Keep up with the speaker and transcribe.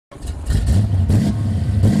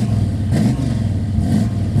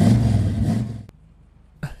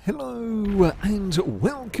Hello and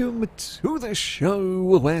welcome to the show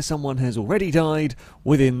where someone has already died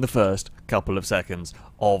within the first couple of seconds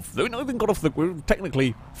of... We're not even got off the... We're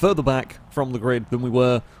technically further back from the grid than we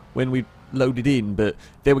were when we loaded in, but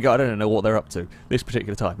there we go. I don't know what they're up to this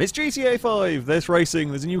particular time. It's GTA 5, there's racing,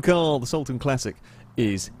 there's a new car, the Sultan Classic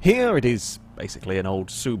is here. It is basically an old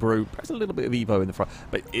Subaru, perhaps a little bit of Evo in the front,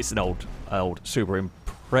 but it's an old Subaru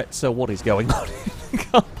Impreza. What is going on in the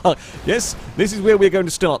car park? Yes, this is where we're going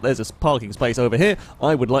to start. There's a parking space over here.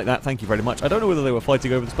 I would like that, thank you very much. I don't know whether they were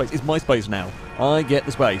fighting over the space. It's my space now. I get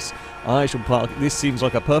the space. I shall park. This seems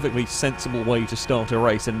like a perfectly sensible way to start a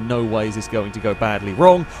race, and no way is this going to go badly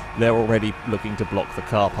wrong. They're already looking to block the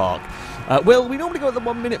car park. Well, we normally go at the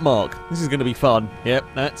 1 minute mark. This is going to be fun. Yep,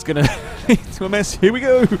 that's going to lead to a mess. Here we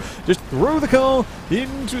go. Just throw the car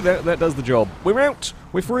into that. That does the job. We're out.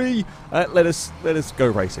 We're free. Let us go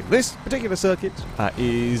racing. This particular circuit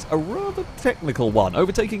is a rather technical one.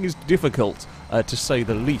 Overtaking is difficult, to say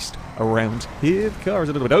the least, around here. The car is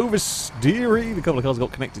a little bit oversteery. The couple of cars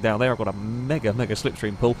got connected down there. I've got a mega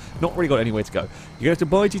slipstream pull. Not really got anywhere to go. You're going to have to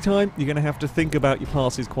bide your time. You're going to have to think about your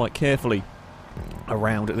passes quite carefully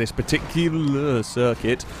around this particular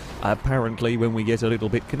circuit. Apparently, when we get a little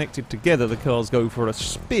bit connected together, the cars go for a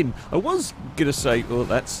spin. I was going to say, well,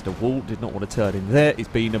 that's the wall. Did not want to turn in there. It's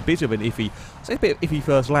been a bit of an iffy, say a bit of iffy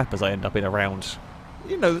first lap as I end up in around,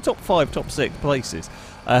 you know, the top 5, top 6 places.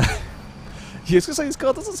 Yeah, I was going to say, this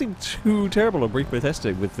car doesn't seem too terrible on brief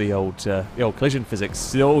testing with the old collision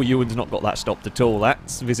physics. Oh, Ewan's not got that stopped at all.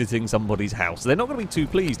 That's visiting somebody's house. They're not going to be too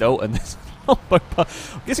pleased. Oh, and there's... I'm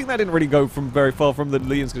guessing that didn't really go from very far from the...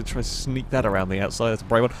 Liam's going to try to sneak that around the outside. That's a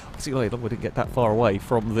brave one. I see, we didn't get that far away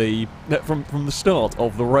from the start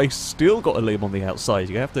of the race. Still got a Liam on the outside.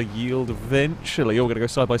 You're going to have to yield eventually. You're going to go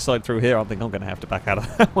side by side through here. I think I'm going to have to back out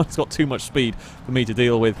of that one. It's got too much speed for me to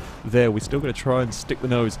deal with there. We're still going to try and stick the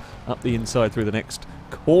nose up the inside through the next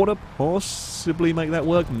corner. Possibly make that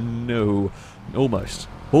work? No. Almost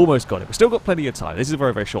got it. We've still got plenty of time. This is a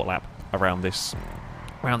very short lap around this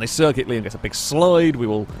circuit. Liam gets a big slide. We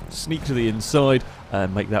will sneak to the inside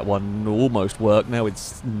and make that one almost work. Now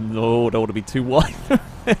it's... No, don't want to be too wide.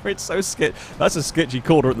 It's so sketchy. That's a sketchy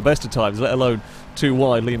corner at the best of times, let alone too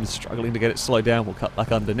wide. Liam's struggling to get it slide down. We'll cut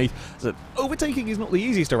back underneath. So overtaking is not the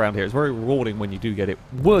easiest around here. It's very rewarding when you do get it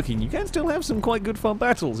working. You can still have some quite good fun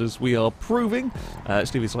battles, as we are proving.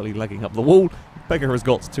 Steve is slightly lagging up the wall. Beggar has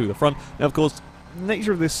got to the front. Now, of course,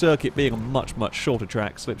 nature of this circuit being a much shorter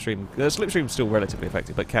track, slipstream's still relatively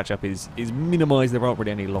effective, but catch-up is minimised. There aren't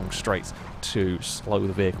really any long straights to slow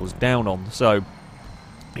the vehicles down on, so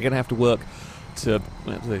you're going to have to work to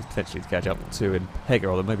potentially catch up to Impega,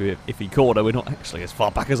 or maybe if he corner. We're not actually as far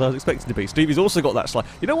back as I was expecting to be. Stevie's also got that slide.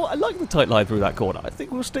 You know what? I like the tight line through that corner. I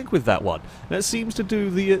think we'll stick with that one. That seems to do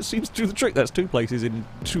the trick. That's 2 places in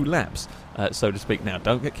 2 laps, so to speak. Now,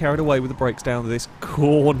 don't get carried away with the brakes down this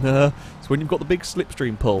corner. So when you've got the big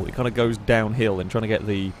slipstream pull, it kind of goes downhill, and trying to get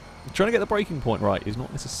the braking point right is not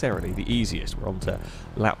necessarily the easiest. We're on to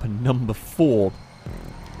lap number 4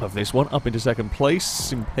 of this one, up into second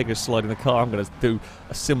place. Impega's sliding the car. I'm going to do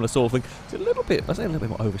a similar sort of thing. It's a little bit, I say a little bit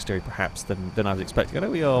more oversteering perhaps than I was expecting. I know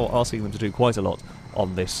we are asking them to do quite a lot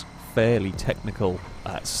on this fairly technical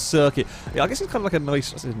circuit. Yeah, I guess it's kind of like a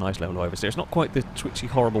nice level of oversteer. It's not quite the twitchy,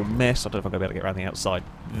 horrible mess. I don't know if I'm going to be able to get around the outside.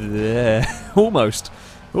 There.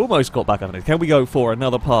 Almost got back underneath. Can we go for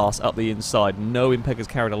another pass up the inside? No, Impega's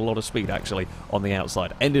carried a lot of speed actually on the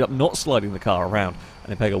outside. Ended up not sliding the car around,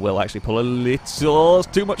 and Impega will actually pull a little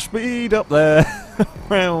too much speed up there.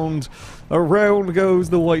 Around goes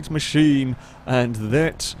the white machine, and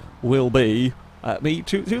that will be me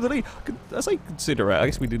to the lead. As I consider it, I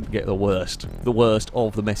guess we didn't get the worst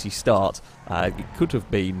of the messy start. It could have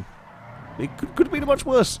been. It could have been a much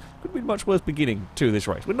worse beginning to this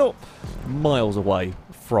race. We're not miles away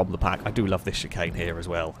from the pack. I do love this chicane here as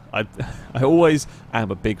well. I always am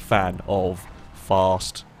a big fan of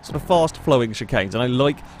fast flowing chicanes, and I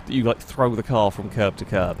like that you throw the car from curb to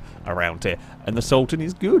curb around here, and the Sultan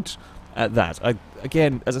is good at that.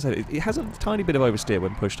 Again, as I said, it has a tiny bit of oversteer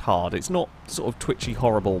when pushed hard. It's not sort of twitchy,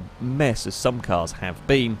 horrible mess as some cars have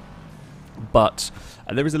been, but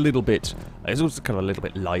there is a little bit. It's also kind of a little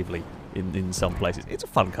bit lively in some places. It's a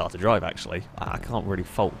fun car to drive, actually. I can't really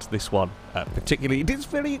fault this one particularly. It is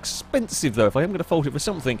very expensive, though. If I am going to fault it for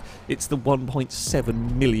something, it's the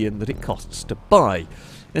 1.7 million that it costs to buy.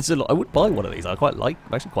 It's a lot. I would buy one of these. I'm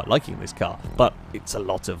actually quite liking this car, but it's a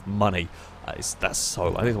lot of money. I think it's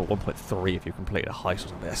 1.3 if you complete a heist or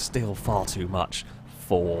something. That's still far too much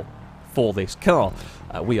for for this car.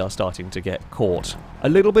 We are starting to get caught a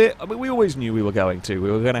little bit. I mean, we always knew we were going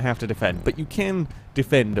to have to defend, but you can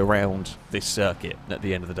defend around this circuit at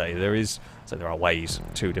the end of the day. There are ways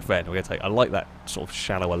to defend. We're going to take, I like that sort of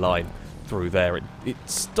shallower line through there. It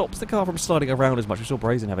stops the car from sliding around as much. We saw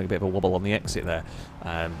Brazen having a bit of a wobble on the exit there.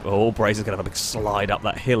 Brazen's going to have a big slide up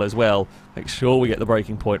that hill as well. Make sure we get the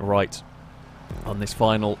braking point right on this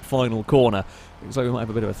final corner. Looks like we might have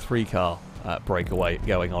a bit of a 3-car breakaway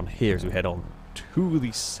going on here as we head on to the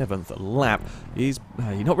 7th lap. You're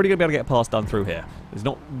not really going to be able to get a pass done through here. There's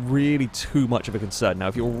not really too much of a concern. Now,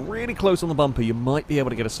 if you're really close on the bumper, you might be able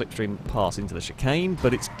to get a slipstream pass into the chicane,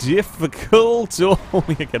 but it's difficult. Oh,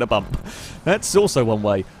 you get a bump. That's also one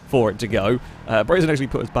way for it to go. Brazen actually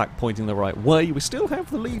put us back pointing the right way. We still have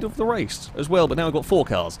the lead of the race as well, but now we've got 4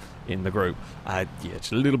 cars in the group. Yeah,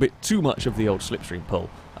 it's a little bit too much of the old slipstream pull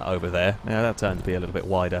over there. Now that turned to be a little bit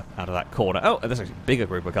wider out of that corner. Oh, there's actually a bigger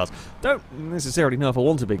group of cars. Don't necessarily know if I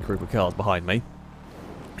want a big group of cars behind me.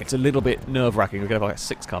 It's a little bit nerve-wracking. We're going to have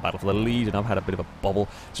like a 6-car battle for the lead, and I've had a bit of a bobble.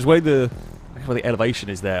 Just where the elevation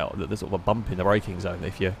is there, there's sort of a bump in the braking zone.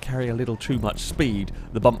 If you carry a little too much speed,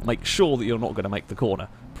 the bump makes sure that you're not going to make the corner,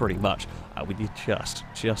 pretty much. We did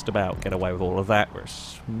just about get away with all of that. We're a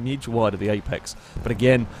smidge wide of the apex. But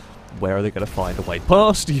again, where are they going to find a way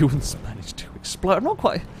past? Ewan's managed to explode. I'm not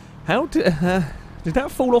quite... How did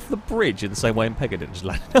that fall off the bridge in the same way Impega did? Just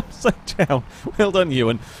landed upside down. Well done,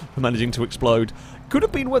 Ewan, for managing to explode. Could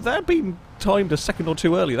have been... Well, that had been timed a second or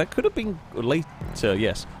two earlier. That could have been later,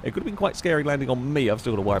 yes. It could have been quite scary landing on me. I've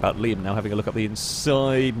still got to worry about Liam now having a look up the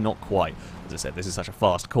inside. Not quite. As I said, this is such a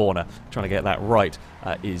fast corner. Trying to get that right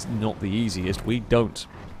is not the easiest. We don't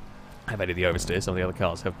have any of the oversteers some of the other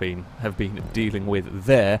cars have been dealing with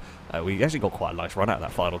there. We actually got quite a nice run out of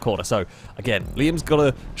that final corner. So again, Liam's got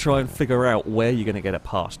to try and figure out where you're going to get a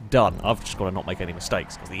pass done. I've just got to not make any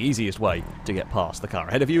mistakes, because the easiest way to get past the car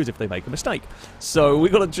ahead of you is if they make a mistake. So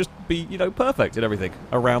we've got to just be, perfect at everything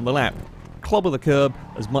around the lap. Clobber the curb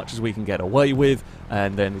as much as we can get away with,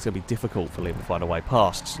 and then it's going to be difficult for Liam to find a way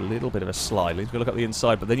past. Just a little bit of a slide. Liam's going to look up the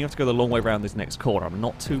inside, but then you have to go the long way around this next corner. I'm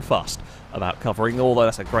not too fussed about covering, although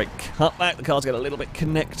that's a great cutback. The cars get a little bit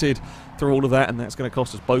connected through all of that, and that's going to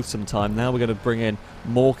cost us both some time. Now we're going to bring in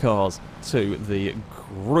more cars to the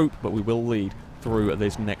group, but we will lead through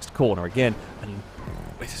this next corner again, and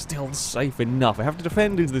it's still safe enough. I have to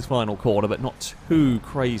defend into this final corner, but not too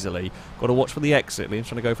crazily. Got to watch for the exit. Liam's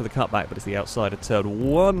trying to go for the cutback, but it's the outside of turn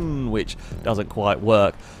 1, which doesn't quite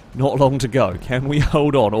work. Not long to go. Can we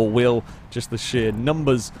hold on, or will just the sheer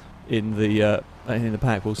numbers in the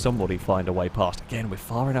pack, will somebody find a way past? Again, we're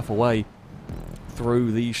far enough away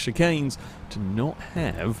through these chicanes to not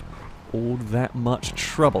have all that much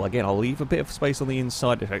trouble. Again, I'll leave a bit of space on the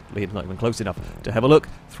inside. In fact, Liam's not even close enough to have a look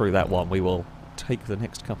through that one. We will take the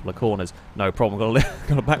next couple of corners, no problem.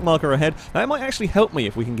 Got a back marker ahead. That might actually help me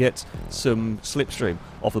if we can get some slipstream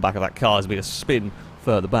off the back of that car as we spin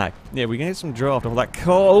further back. Yeah, we can get some draft off of that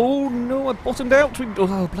car. Oh no, I bottomed out.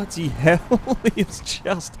 Oh bloody hell! It's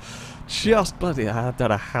just bloody. I don't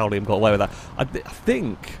know how Liam got away with that. I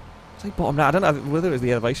think. Bottom now. I don't know whether it was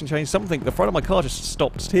the elevation change. Something. The front of my car just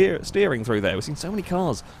stopped steering through there. We've seen so many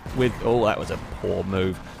cars with. Oh, that was a poor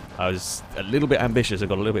move. I was a little bit ambitious. I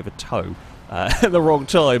got a little bit of a toe at the wrong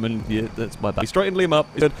time, and yeah, that's my bad. He straightened Liam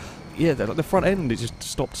up. He said, yeah, the front end, it just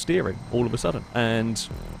stopped steering all of a sudden, and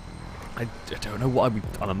I don't know what.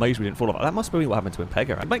 I'm amazed we didn't fall off. That must be what happened to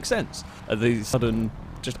Impega. It makes sense. The sudden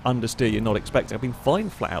just understeer you're not expecting. I've been fine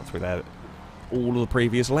flat out through there all of the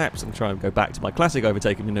previous laps. I'm trying to go back to my classic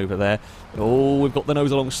overtaking manoeuvre there. Oh, we've got the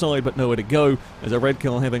nose alongside, but nowhere to go. There's a red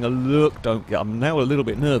car having a look. I'm now a little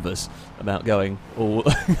bit nervous about going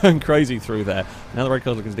crazy through there. Now the red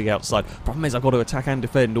car's looking to dig outside. Problem is, I've got to attack and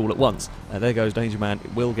defend all at once. There goes Danger Man.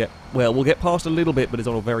 We'll get past a little bit, but it's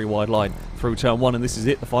on a very wide line through turn 1, and this is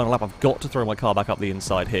it, the final lap. I've got to throw my car back up the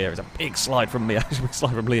inside here. It's a big slide from me, actually, a big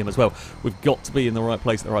slide from Liam as well. We've got to be in the right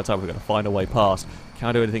place at the right time. We're going to find a way past. Can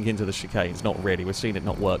I do anything into the chicanes? Not really. We've seen it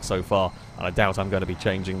not work so far, and I doubt I'm going to be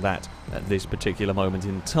changing that at this particular moment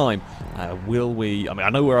in time. Will we... I mean, I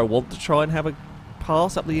know where I want to try and have a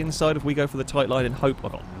pass up the inside if we go for the tight line and hope.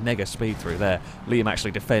 I've got mega speed through there. Liam actually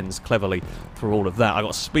defends cleverly through all of that. I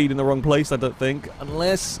got speed in the wrong place, I don't think,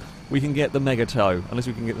 unless we can get the mega toe. Unless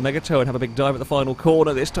we can get the mega toe and have a big dive at the final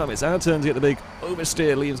corner. This time it's our turn to get the big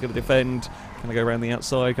oversteer. Liam's going to defend. Can I go around the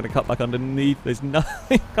outside? Can I cut back underneath? There's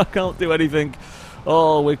nothing. I can't do anything.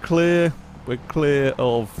 Oh, we're clear. We're clear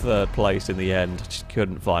of third place in the end. Just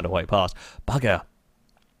couldn't find a way past. Bugger.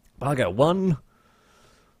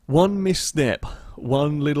 One misstep.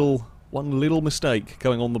 One little mistake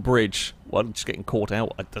going on the bridge. One just getting caught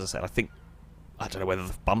out. As I said, I think I don't know whether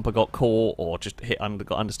the bumper got caught or just got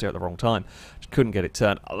understeer at the wrong time. Just couldn't get it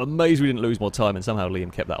turned. I'm amazed we didn't lose more time, and somehow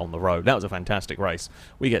Liam kept that on the road. That was a fantastic race.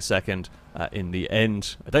 We get second in the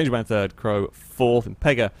end. A Danger Man third, Crow fourth, and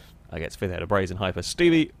Pega gets fifth out of Brazen Hyper,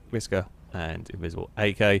 Stevie, Whisker, and Invisible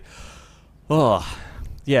AK. Oh,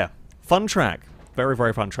 yeah. Fun track. Very,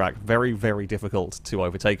 very fun track. Very, very difficult to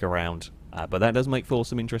overtake around. But that does make for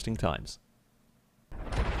some interesting times.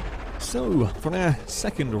 So, for our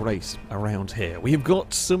second race around here, we have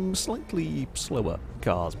got some slightly slower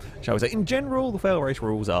cars, shall we say. In general, the FailRace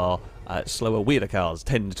rules are slower, weirder cars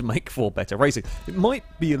tend to make for better racing. It might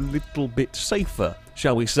be a little bit safer,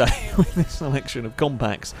 shall we say, with this selection of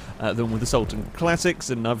compacts than with the Sultan Classics,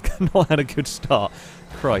 and I've not had a good start.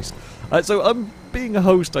 Christ. So, being a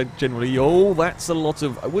host, I generally... Oh, that's a lot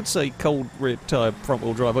of, I would say, cold rear tyre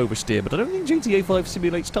front-wheel drive oversteer, but I don't think GTA 5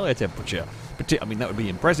 simulates tyre temperature. I mean, that would be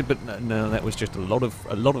impressive, but no, that was just a lot of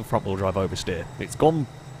front-wheel drive oversteer. It's gone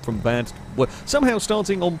from bad to worse. Somehow,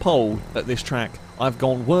 starting on pole at this track, I've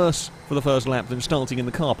gone worse for the first lap than starting in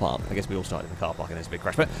the car park. I guess we all started in the car park and there's a big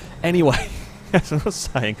crash. But anyway, as I was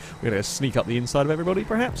saying, we're going to sneak up the inside of everybody,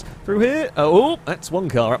 perhaps, through here. Oh, that's one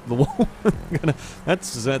car up the wall.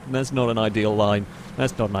 That's not an ideal line.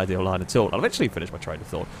 That's not an ideal line at all. I'll eventually finish my train of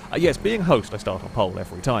thought. Yes, being host, I start on pole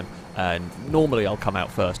every time. And normally I'll come out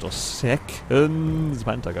first or second. The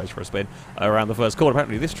Panto goes for a spin around the first corner.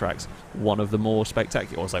 Apparently this track's one of the more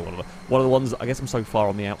spectacular, or say one of the ones, I guess I'm so far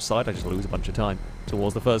on the outside, I just lose a bunch of time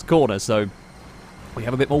towards the first corner. So we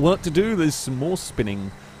have a bit more work to do. There's some more spinning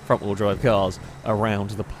front-wheel drive cars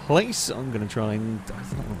around the place. I'm going to try and...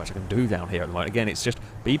 There's not much I can do down here at the moment. Again, it's just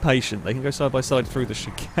be patient. They can go side by side through the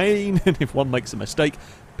chicane, and if one makes a mistake,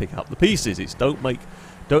 pick up the pieces. It's don't make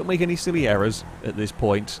any silly errors at this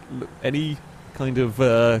point. Any kind of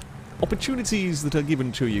opportunities that are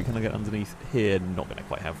given to you, can I get underneath here? Not going to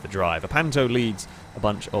quite have the drive. A Panto leads a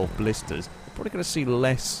bunch of blisters. We're probably going to see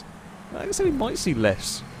less... I guess we might see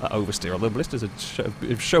less oversteer, although blisters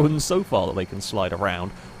have shown so far that they can slide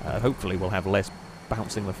around. Hopefully we'll have less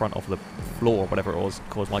bouncing the front off the floor, whatever it was,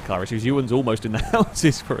 caused my car issues. Ewan's almost in the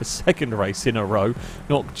houses for a second race in a row,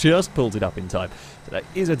 not just pulled it up in time. So that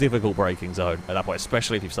is a difficult braking zone at that point,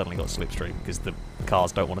 especially if you've suddenly got slipstream, because the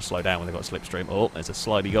cars don't want to slow down when they've got slipstream. Oh, there's a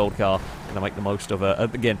slidey gold car, going to make the most of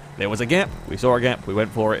it. Again, there was a gap, we saw a gap, we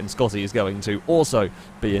went for it, and Scotty is going to also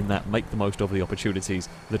be in that, make the most of the opportunities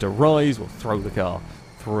that arise. We'll throw the car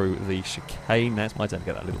through the chicane. Now it's my turn to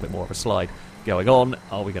get that little bit more of a slide going on.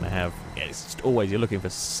 Are we going to have... Yeah, it's just always, you're looking for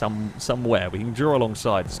somewhere. We can draw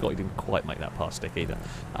alongside. Scotty didn't quite make that pass stick either.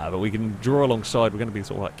 But we can draw alongside. We're going to be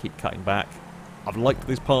sort of like keep cutting back. I've liked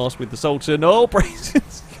this pass with the Sultan. Oh,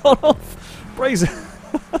 Brazen's gone off. Brazen...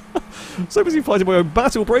 So busy fighting my own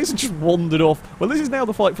battle, Brazen just wandered off. Well, this is now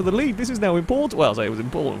the fight for the lead. This is now important. Well, I'll say it was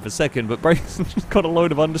important for second, but Brazen just got a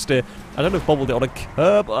load of understeer. I don't know if bobbled it on a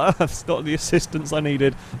curb. That's not the assistance I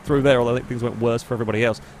needed through there, although I think things went worse for everybody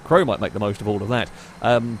else. Crow might make the most of all of that.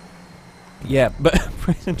 Yeah, but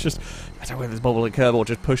Brazen just... I don't know whether it's bobbled a curb or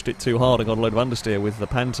just pushed it too hard and got a load of understeer with the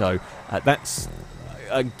Panto. That's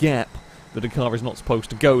a gap that a car is not supposed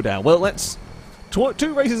to go down. Well, that's...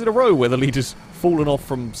 two races in a row where the leader's fallen off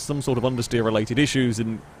from some sort of understeer-related issues,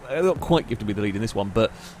 and not quite give to be the lead in this one,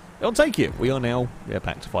 but I'll take it. We are now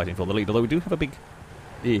back to fighting for the lead, although we do have a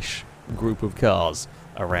big-ish group of cars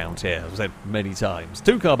around here. I've said many times.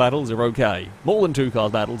 2-car battles are okay. More than 2-car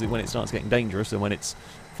battles is when it starts getting dangerous, and when it's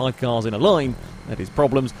 5 cars in a line, that is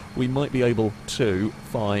problems. We might be able to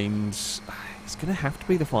find... It's going to have to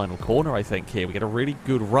be the final corner, I think, here. We get a really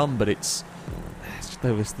good run, but it's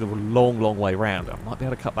the long way round. I might be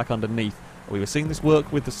able to cut back underneath. We were seeing this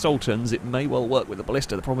work with the Sultans. It may well work with the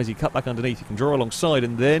Ballista. The problem is you cut back underneath, you can draw alongside,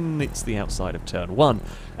 and then it's the outside of turn 1.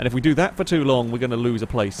 And if we do that for too long, we're going to lose a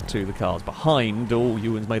place to the cars behind. Oh,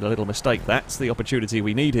 Ewan's made a little mistake. That's the opportunity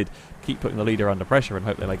we needed. Keep putting the leader under pressure and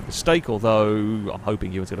hope they make a mistake, although I'm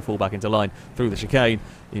hoping Ewan's going to fall back into line through the chicane.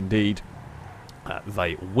 Indeed.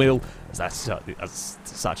 They will. That's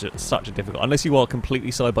such a difficult... Unless you are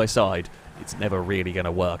completely side by side, it's never really going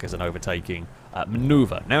to work as an overtaking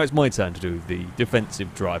manoeuvre. Now it's my turn to do the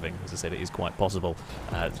defensive driving. As I said, it is quite possible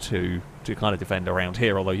to kind of defend around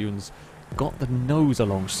here, although Ewan's got the nose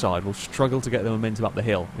alongside. We'll struggle to get the momentum up the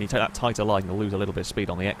hill. When you take that tighter line, you'll lose a little bit of speed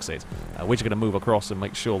on the exit. We're just going to move across and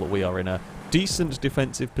make sure that we are in a decent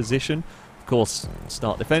defensive position. Of course,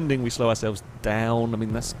 start defending, we slow ourselves down. I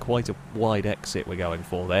mean, that's quite a wide exit we're going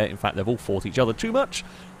for there. In fact, they've all fought each other too much.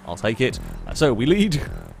 I'll take it. So we lead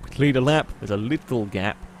a lap. There's a little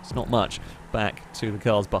gap. It's not much. Back to the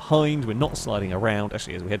cars behind. We're not sliding around.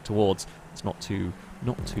 Actually, as we head towards, it's not too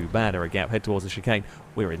bad or a gap. Head towards the chicane.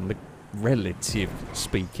 We're in the relative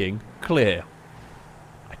speaking clear.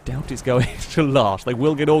 doubt it's going to last. They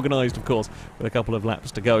will get organised, of course, with a couple of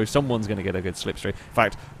laps to go. Someone's going to get a good slipstream. In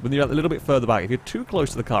fact, when you're a little bit further back, if you're too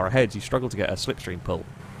close to the car ahead, you struggle to get a slipstream pull.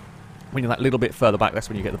 When you're that little bit further back, that's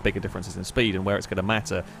when you get the bigger differences in speed, and where it's going to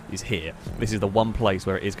matter is here. This is the one place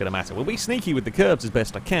where it is going to matter. We'll be sneaky with the curbs as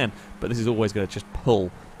best I can, but this is always going to just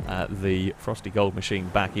pull the Frosty Gold machine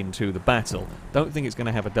back into the battle. Don't think it's going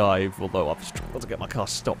to have a dive, although I've struggled to get my car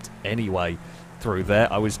stopped anyway through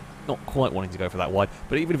there. I was not quite wanting to go for that wide,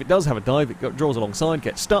 but even if it does have a dive, it draws alongside,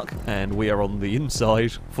 gets stuck, and we are on the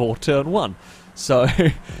inside for turn 1. So,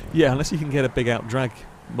 yeah, unless you can get a big out-drag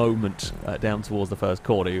moment down towards the first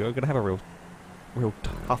corner, you're going to have a real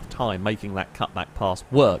tough time making that cutback pass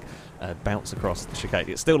work. Bounce across the chicane.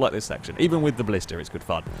 It's still like this section. Even with the blister, it's good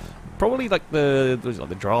fun. Probably like the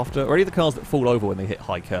drafter, or any of the cars that fall over when they hit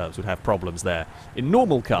high curves would have problems there. In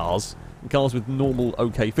normal cars, cars with normal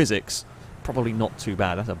okay physics, probably not too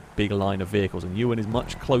bad. That's a big line of vehicles, and Ewan is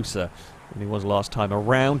much closer than he was last time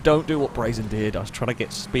around. Don't do what Brazen did. I was trying to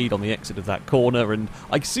get speed on the exit of that corner, and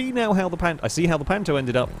I see now how the Panto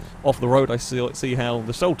ended up off the road. I see how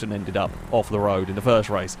the Sultan ended up off the road in the first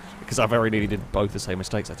race, because I very nearly did both the same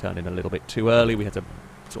mistakes. I turned in a little bit too early. We had to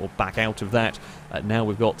sort of back out of that. Now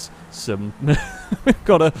we've got some we've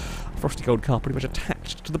got a Frosty Gold car pretty much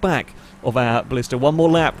attached to the back of our blister. One more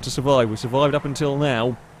lap to survive. We've survived up until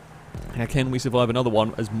now. How can we survive another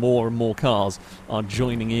one as more and more cars are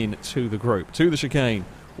joining in to the group? To the chicane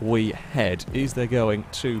we head. Is there going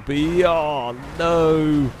to be... Oh,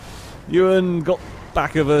 no! Ewan got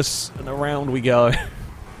back of us, and around we go.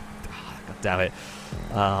 God damn it.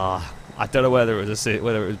 I don't know whether it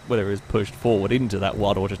was pushed forward into that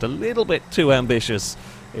one or just a little bit too ambitious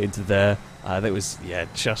into there. It was, yeah,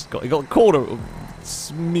 it got a corner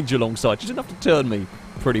smidge alongside, just enough to turn me,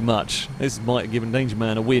 pretty much. This might have given Danger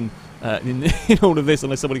Man a win in all of this,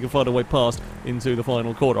 unless somebody can find a way past into the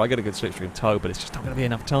final quarter. I get a good slipstream toe, but it's just not going to be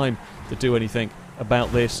enough time to do anything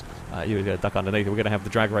about this. You're going to duck underneath. We're going to have the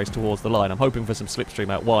drag race towards the line. I'm hoping for some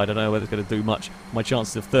slipstream out wide. I don't know whether it's going to do much. My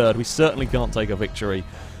chances of third. We certainly can't take a victory.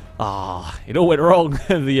 It all went wrong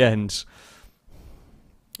at the end.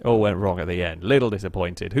 All went wrong at the end. Little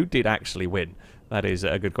disappointed. Who did actually win? That is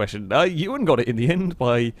a good question. Ewan got it in the end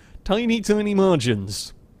by tiny, tiny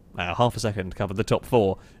margins. Half a second covered the top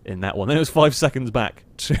 4 in that one. Then it was 5 seconds back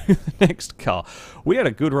to the next car. We had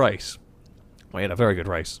a good race. We had a very good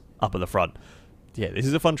race up at the front. Yeah, this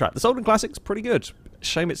is a fun track. The Sultan Classic's pretty good.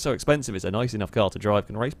 Shame it's so expensive. It's a nice enough car to drive.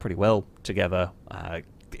 Can race pretty well together.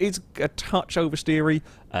 It's a touch oversteery,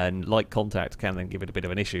 and light contact can then give it a bit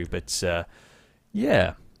of an issue. But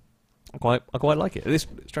yeah, I quite like it. This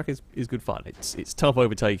track is good fun. It's tough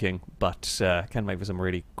overtaking, but can make for some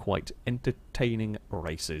really quite entertaining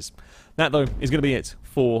races. That, though, is going to be it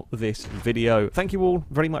for this video. Thank you all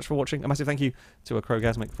very much for watching. A massive thank you to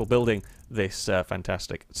Acrogasmic for building this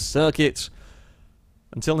fantastic circuit.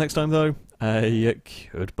 Until next time, though,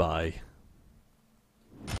 goodbye.